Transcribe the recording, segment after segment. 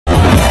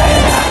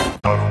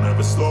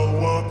never slow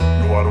up,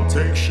 no I don't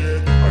take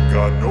shit. I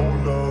got no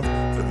love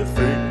for the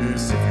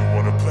fakeness. If you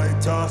wanna play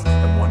tough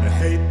and wanna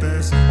hate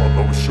this, I'll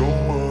always show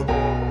up.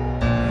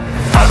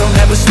 I don't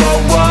ever slow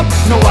up,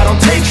 no I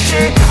don't take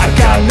shit. I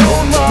got no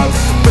love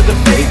for the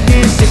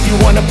fakeness. If you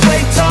wanna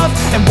play tough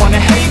and wanna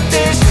hate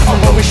this,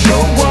 I'll always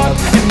show up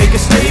and make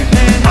a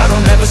statement. I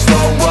don't ever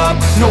slow up,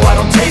 no I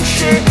don't take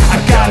shit. I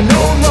got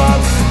no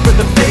love for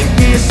the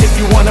fakeness. If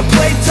you wanna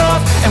play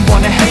tough and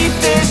wanna hate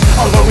this,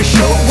 I'll always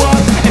show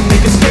up and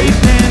make a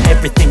statement.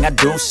 Everything I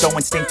do so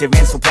instinctive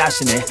and so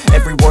passionate.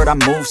 Every word I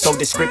move so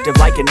descriptive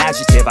like an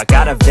adjective. I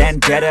got a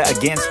vendetta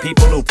against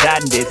people who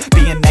patented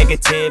being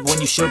negative when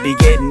you should be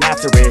getting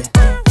after it.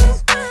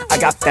 I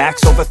got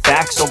facts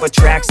over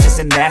tracks, this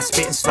and that.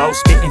 Spitting slow,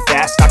 spitting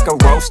fast. I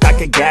could roast, I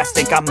could gas.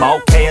 Think I'm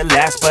okay at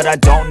last, but I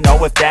don't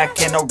know if that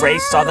can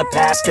erase all the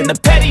past. And the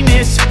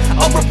pettiness,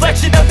 a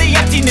reflection of the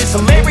emptiness.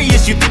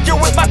 Hilarious, you think you're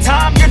worth my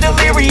time, you're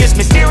delirious.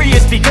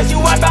 Mysterious, because you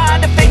hide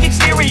behind a fake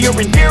exterior.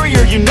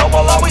 Inferior, you know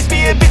I'll always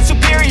be a bit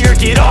superior.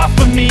 Get off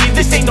of me,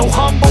 this ain't no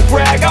humble